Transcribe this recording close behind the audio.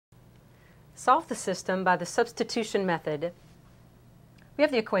Solve the system by the substitution method. We have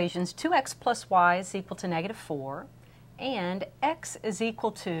the equations 2x plus y is equal to -4 and x is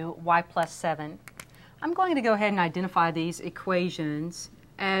equal to y plus 7. I'm going to go ahead and identify these equations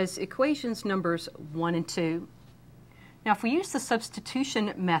as equations numbers 1 and 2. Now if we use the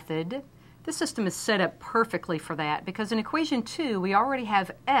substitution method, the system is set up perfectly for that because in equation 2 we already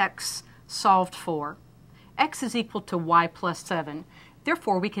have x solved for. X is equal to y plus 7.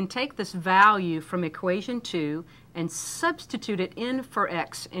 Therefore, we can take this value from equation 2 and substitute it in for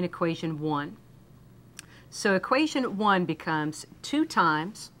x in equation 1. So equation 1 becomes 2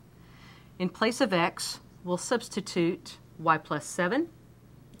 times, in place of x, we'll substitute y plus 7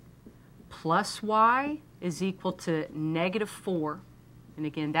 plus y is equal to -4. And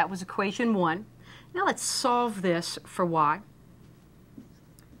again, that was equation 1. Now let's solve this for y.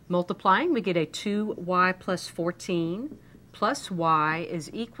 Multiplying, we get a 2y plus 14 plus y is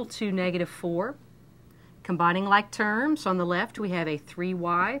equal to -4. Combining like terms, on the left we have a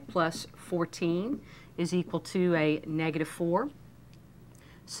 3y plus 14 is equal to a -4.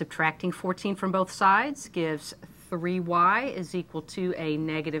 Subtracting 14 from both sides gives 3y is equal to a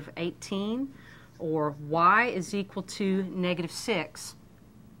 -18, or y is equal to -6.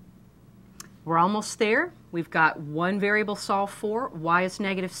 We're almost there. We've got one variable solved for. Y is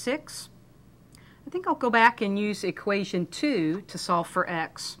 -6. I think I'll go back and use equation 2 to solve for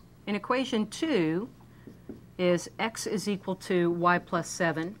x. In equation 2 is x is equal to y plus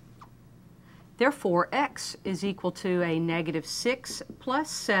 7. Therefore, x is equal to a -6 plus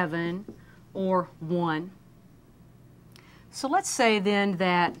 7, or 1. So let's say then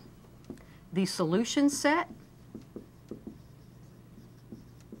that the solution set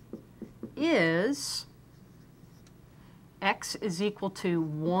is x is equal to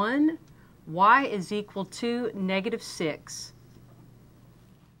 1, y is equal to -6.